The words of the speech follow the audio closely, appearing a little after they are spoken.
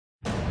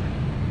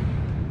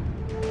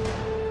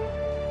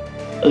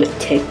a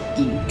Tech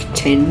Geek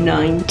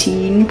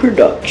 1019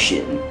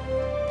 production.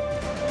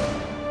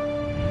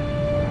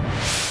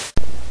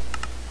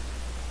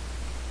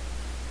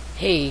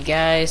 Hey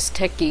guys,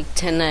 Tech Geek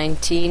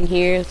 1019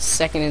 here,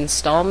 second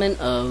installment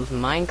of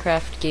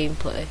Minecraft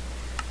gameplay.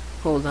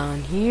 Hold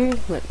on here,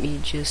 let me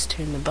just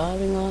turn the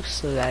bobbing off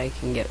so that I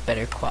can get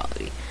better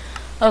quality.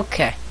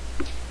 Okay,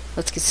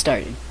 let's get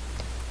started.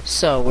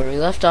 So, where we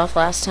left off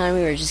last time,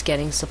 we were just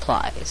getting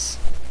supplies,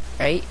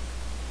 right?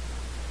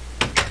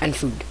 And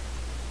food.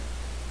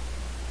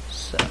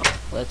 So,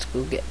 let's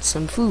go get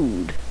some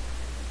food.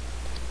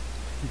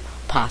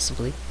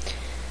 Possibly.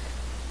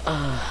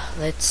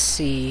 Let's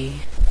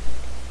see.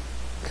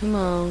 Come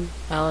on.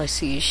 All I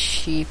see is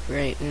sheep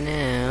right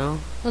now.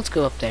 Let's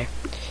go up there.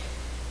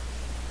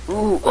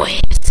 Ooh,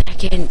 wait a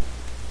second.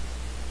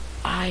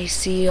 I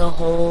see a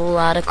whole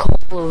lot of coal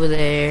over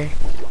there.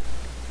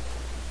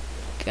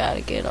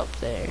 Gotta get up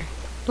there.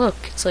 Look,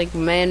 it's like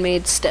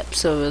man-made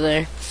steps over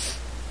there.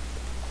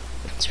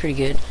 It's pretty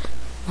good.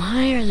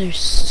 Why are there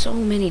so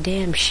many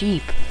damn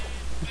sheep?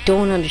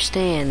 Don't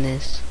understand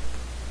this.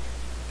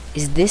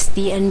 Is this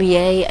the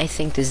NBA? I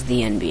think this is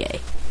the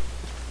NBA.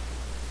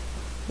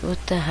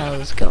 What the hell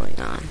is going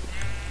on?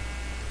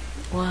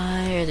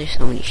 Why are there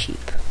so many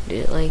sheep?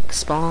 Did it like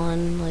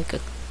spawn like a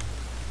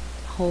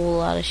whole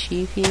lot of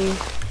sheep here?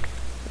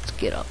 Let's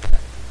get up.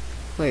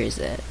 Where is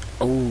that?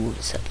 Oh,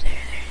 it's up there.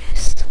 There it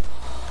is.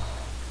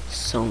 Oh,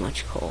 so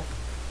much coal.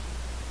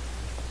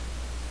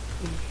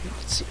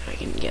 Let's see if I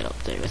can get up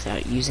there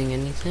without using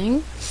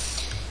anything.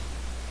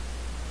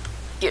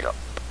 Get up.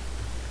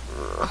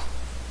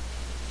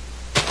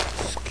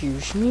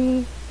 Excuse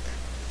me.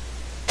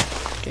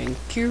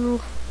 Thank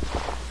you.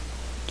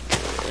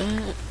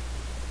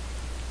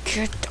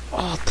 Get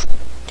up.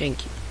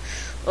 Thank you.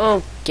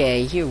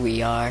 Okay, here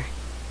we are.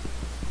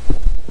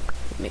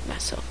 Make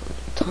myself a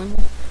little tunnel.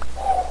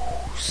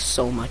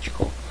 So much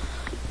coal.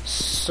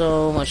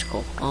 So much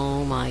coal.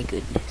 Oh my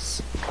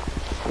goodness.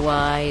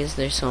 Why is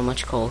there so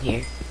much coal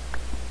here?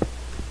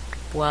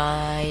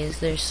 Why is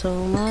there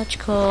so much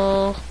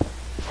coal?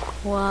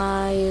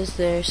 Why is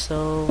there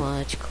so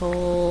much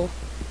coal?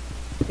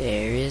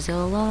 There is a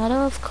lot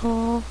of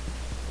coal,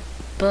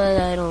 but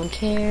I don't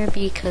care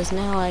because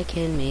now I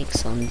can make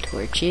some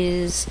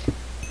torches.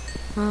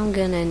 I'm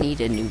gonna need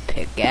a new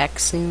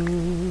pickaxe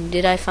soon.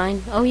 Did I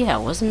find? Oh yeah,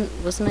 wasn't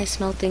I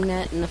smelting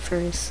that in the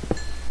furnace?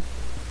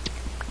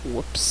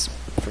 Whoops,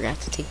 forgot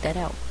to take that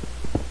out.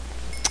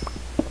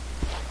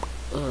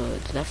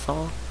 Did that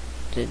fall?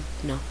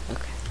 No?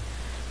 Okay.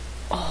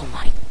 Oh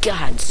my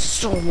god,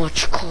 so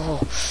much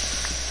coal.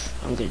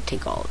 I'm gonna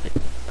take all of it.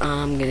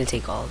 I'm gonna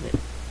take all of it.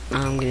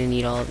 I'm gonna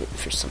need all of it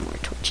for some more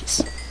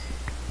torches.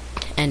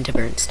 And to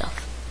burn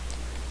stuff.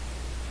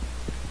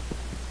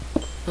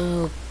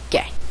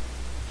 Okay.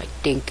 I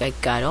think I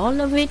got all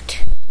of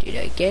it. Did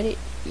I get it?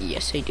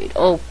 Yes, I did.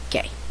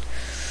 Okay.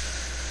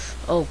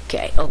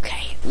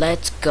 Okay.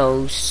 Let's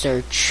go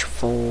search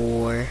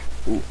for...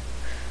 Ooh.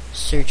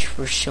 Search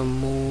for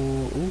some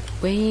more... Ooh,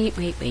 wait.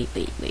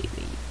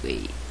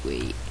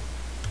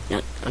 No,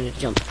 I'm gonna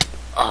jump.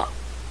 Oh,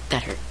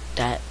 that hurt.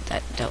 That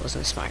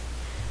wasn't smart.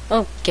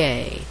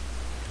 Okay.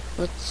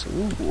 Let's...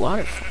 Ooh,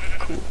 waterfall.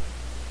 Cool.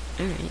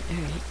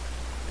 Alright.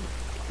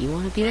 You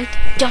wanna be like...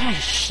 Die,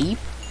 sheep!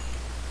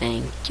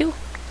 Thank you.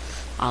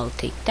 I'll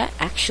take that.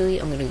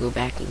 Actually, I'm gonna go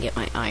back and get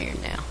my iron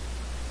now.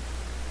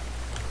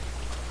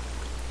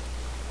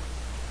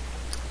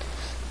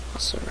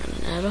 Also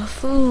running out of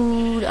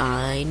food.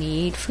 I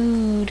need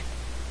food.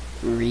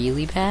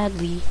 Really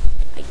badly.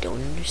 I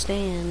don't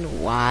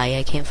understand why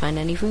I can't find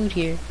any food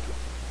here.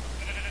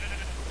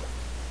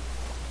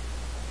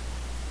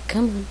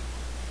 Come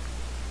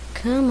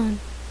on.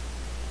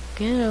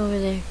 Get over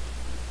there.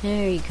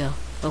 There you go.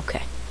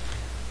 Okay.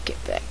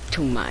 Get back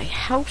to my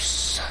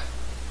house.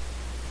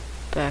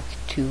 Back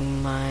to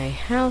my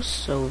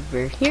house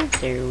over here.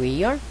 There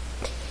we are.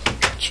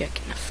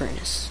 Checking the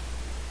furnace.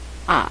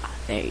 Ah,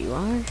 there you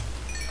are.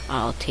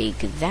 I'll take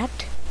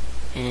that.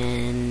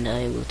 And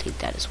I will take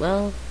that as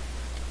well.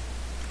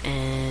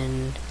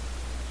 And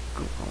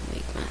I'm gonna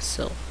make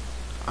myself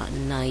a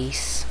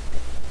nice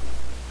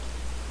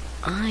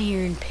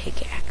iron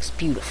pickaxe.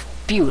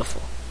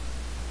 Beautiful.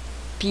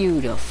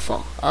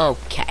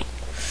 Okay.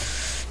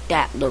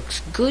 That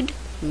looks good.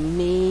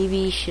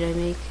 Maybe should I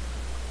make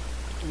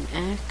an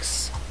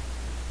axe?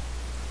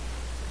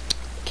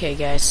 Okay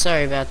guys,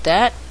 sorry about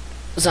that.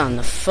 I was on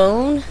the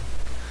phone.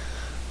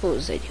 What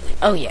was I doing?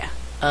 Oh yeah.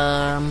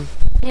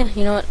 Yeah,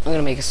 you know what? I'm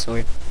gonna make a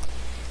sword.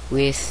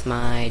 With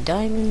my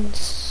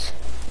diamonds.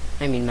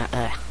 I mean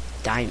my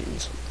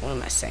diamonds. What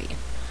am I saying?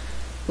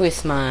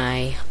 With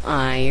my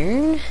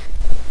iron.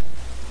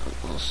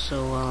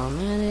 Also, while I'm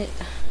at it,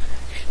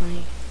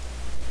 actually,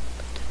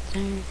 put that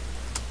there.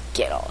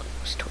 Get all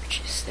those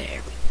torches.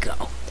 There we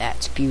go.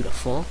 That's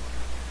beautiful.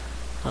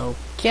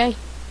 Okay.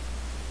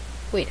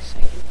 Wait a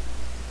second.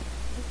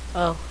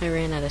 Oh, I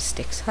ran out of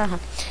sticks. Haha.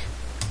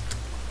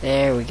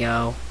 There we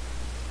go.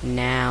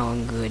 Now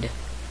I'm good.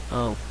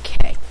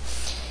 Okay.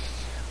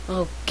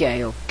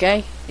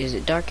 Is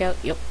it dark out?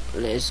 Yep.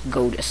 let's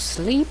go to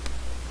sleep.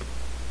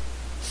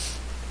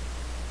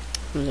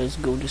 Let's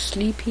go to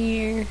sleep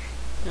here.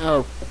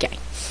 Okay,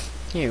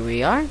 here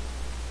we are.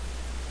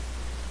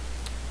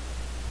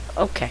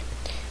 Okay,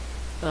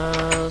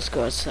 let's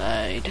go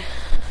outside.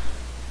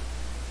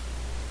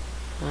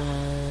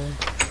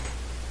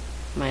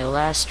 My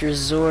last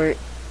resort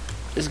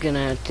is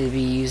gonna have to be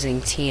using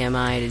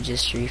TMI to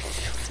just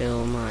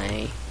refill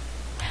my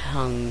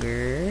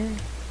hunger,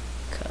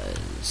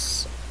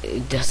 cause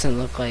it doesn't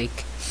look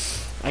like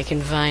I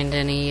can find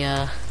any,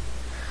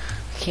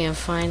 can't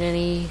find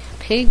any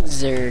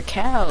pigs or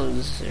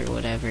cows or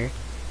whatever.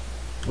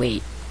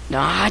 Wait,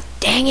 ah,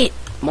 dang it,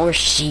 more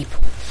sheep.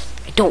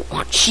 I don't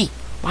want sheep.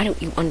 Why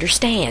don't you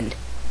understand?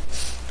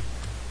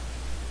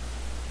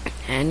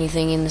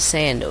 Anything in the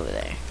sand over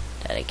there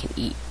that I can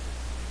eat.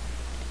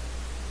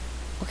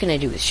 What can I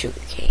do with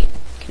sugar cane?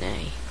 Can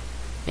I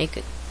make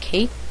a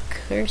cake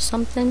or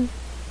something?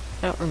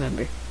 I don't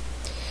remember.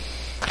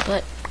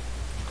 But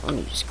let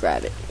me just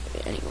grab it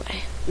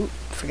anyway. Oop,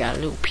 forgot a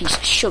little piece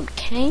of sugar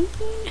cane.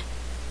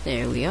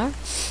 There we are.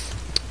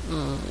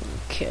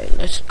 Okay,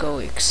 let's go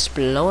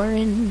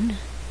exploring.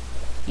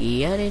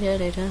 Yada da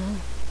da da.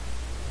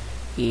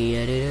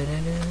 Yada da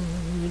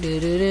da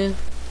da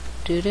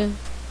da da.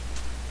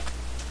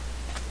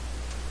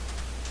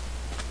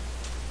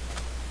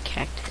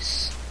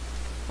 Cactus.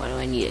 Why do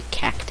I need a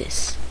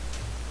cactus?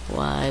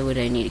 Why would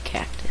I need a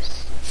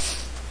cactus?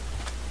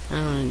 I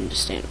don't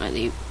understand why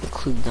they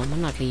include them.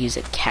 I'm not gonna use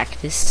a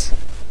cactus.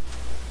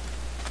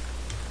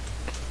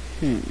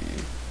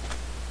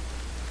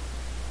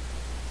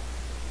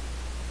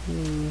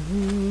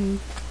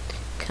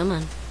 Come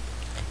on.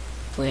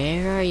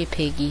 Where are you,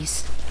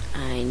 piggies?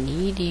 I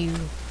need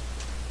you.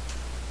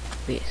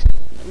 Wait,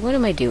 what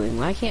am I doing?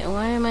 Why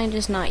am I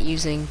just not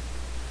using...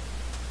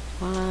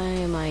 Why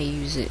am I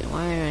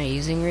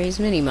using Ray's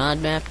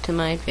mini-mod map to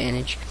my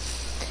advantage?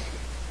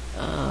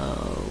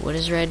 What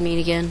does red mean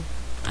again?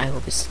 I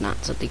hope it's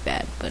not something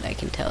bad, but I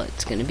can tell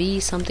it's gonna be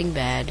something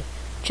bad,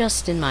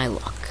 just in my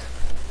luck.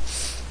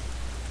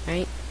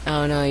 Right?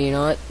 Oh no, you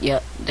know what?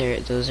 Yep,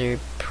 those are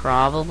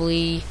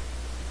probably,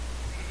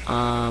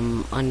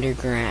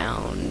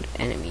 underground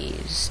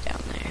enemies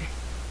down there.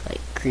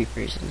 Like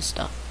creepers and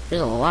stuff.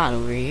 There's a lot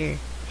over here.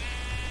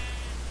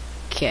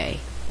 Okay.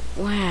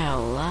 Wow, a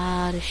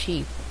lot of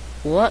sheep.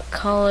 What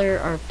color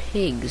are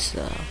pigs,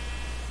 though?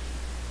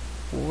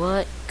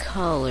 What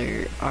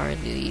color are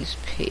these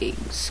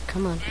pigs?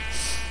 Come on.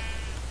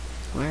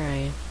 Where are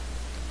you?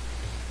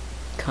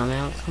 Come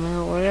out,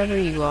 wherever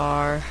you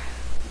are.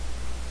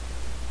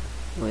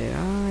 Where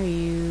are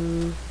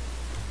you?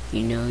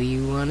 You know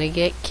you wanna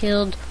get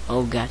killed?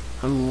 Oh god,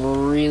 I'm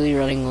really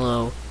running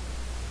low.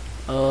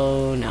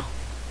 Oh no.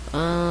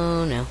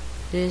 Oh no.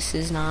 This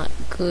is not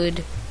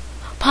good.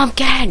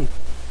 Pumpkin!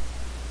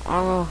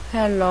 Oh,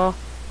 hello.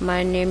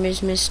 My name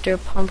is Mr.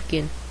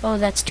 Pumpkin. Oh,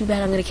 that's too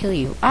bad. I'm gonna kill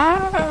you.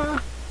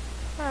 Ah!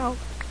 Ow.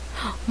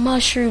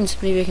 Mushrooms.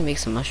 Maybe I can make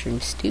some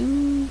mushroom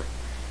stew.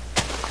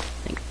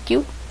 Thank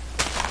you.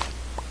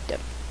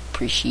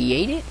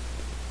 Appreciate it.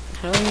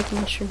 How do I make a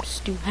mushroom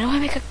stew? How do I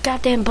make a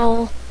goddamn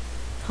bowl?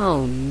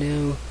 Oh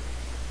no.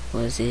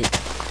 Was it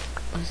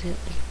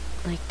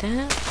like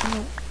that?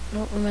 I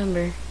don't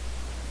remember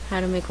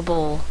how to make a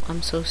bowl.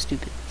 I'm so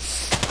stupid.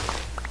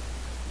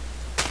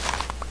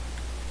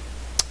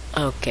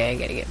 Okay, I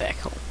gotta get back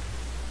home.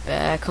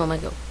 Back home I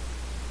go.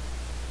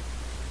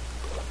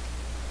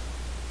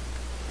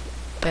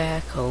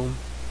 Back home.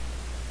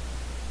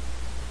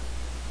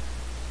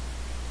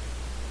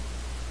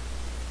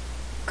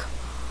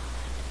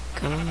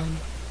 Come on.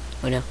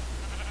 Oh no.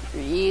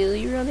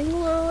 Really running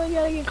low. I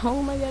gotta get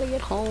home.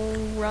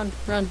 Run.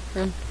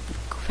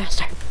 Go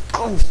faster.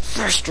 Go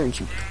faster,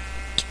 you.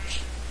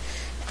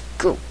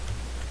 Go.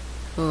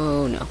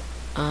 Oh no.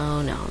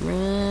 Oh no.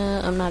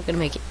 I'm not gonna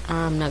make it.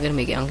 I'm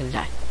gonna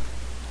die.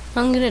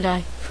 I'm gonna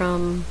die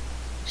from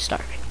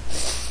starving.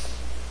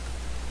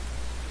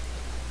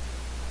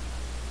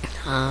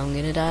 I'm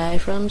gonna die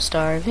from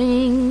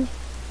starving.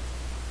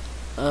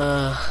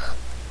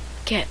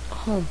 Get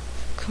home.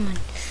 Come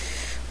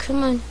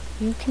on.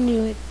 You can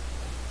do it.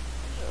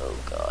 Oh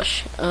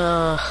gosh.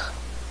 I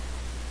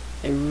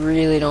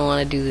really don't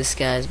want to do this,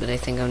 guys, but I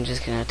think I'm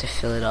just gonna have to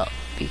fill it up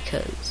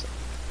because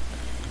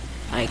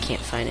I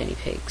can't find any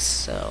pigs.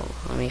 So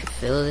let me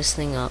fill this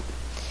thing up.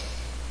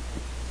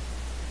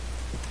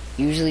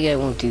 Usually I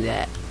won't do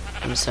that.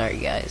 I'm sorry,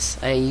 guys.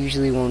 I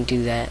usually won't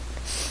do that.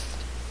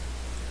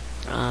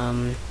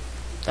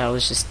 That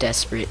was just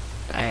desperate.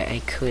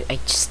 I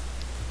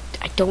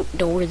don't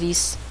know where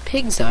these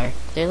pigs are.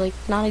 They're like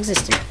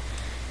non-existent.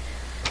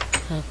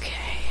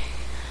 Okay.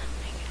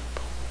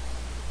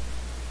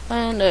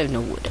 And I have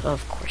no wood,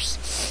 of course.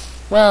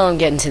 Well, I'm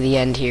getting to the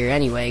end here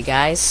anyway,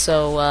 guys.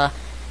 So,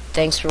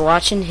 thanks for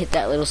watching. Hit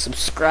that little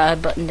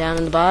subscribe button down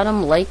in the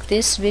bottom. Like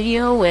this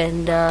video,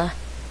 and,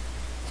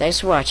 thanks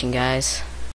for watching, guys.